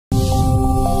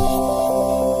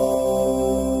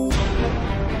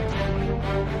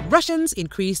Russians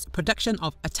increased production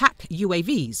of attack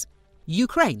UAVs.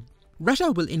 Ukraine.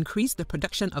 Russia will increase the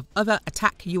production of other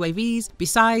attack UAVs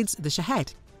besides the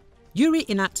Shahed. Yuri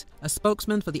Inat, a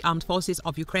spokesman for the armed forces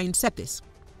of Ukraine, said this.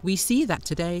 We see that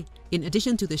today, in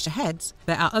addition to the Shaheds,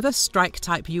 there are other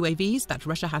strike-type UAVs that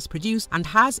Russia has produced and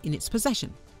has in its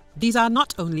possession. These are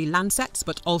not only Landsets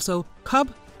but also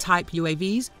Cub-type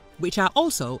UAVs, which are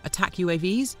also attack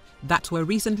UAVs that were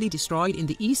recently destroyed in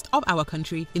the east of our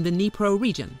country in the Dnipro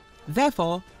region.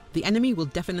 Therefore, the enemy will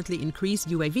definitely increase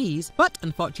UAVs, but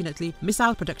unfortunately,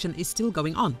 missile production is still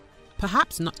going on.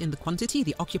 Perhaps not in the quantity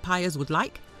the occupiers would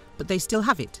like, but they still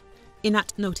have it,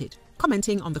 Inat noted.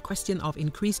 Commenting on the question of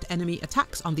increased enemy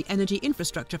attacks on the energy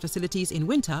infrastructure facilities in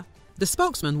winter, the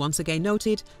spokesman once again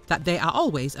noted that they are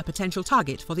always a potential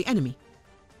target for the enemy.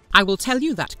 I will tell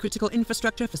you that critical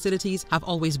infrastructure facilities have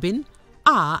always been,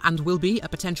 are and will be a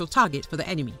potential target for the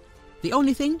enemy. The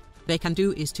only thing they can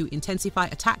do is to intensify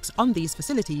attacks on these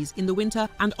facilities in the winter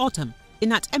and autumn,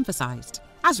 Inat emphasized.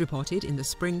 As reported in the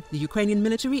spring, the Ukrainian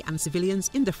military and civilians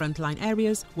in the frontline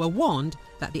areas were warned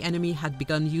that the enemy had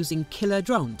begun using killer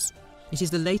drones. It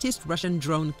is the latest Russian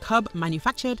drone Cub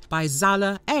manufactured by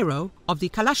Zala Aero of the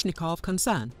Kalashnikov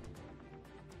concern.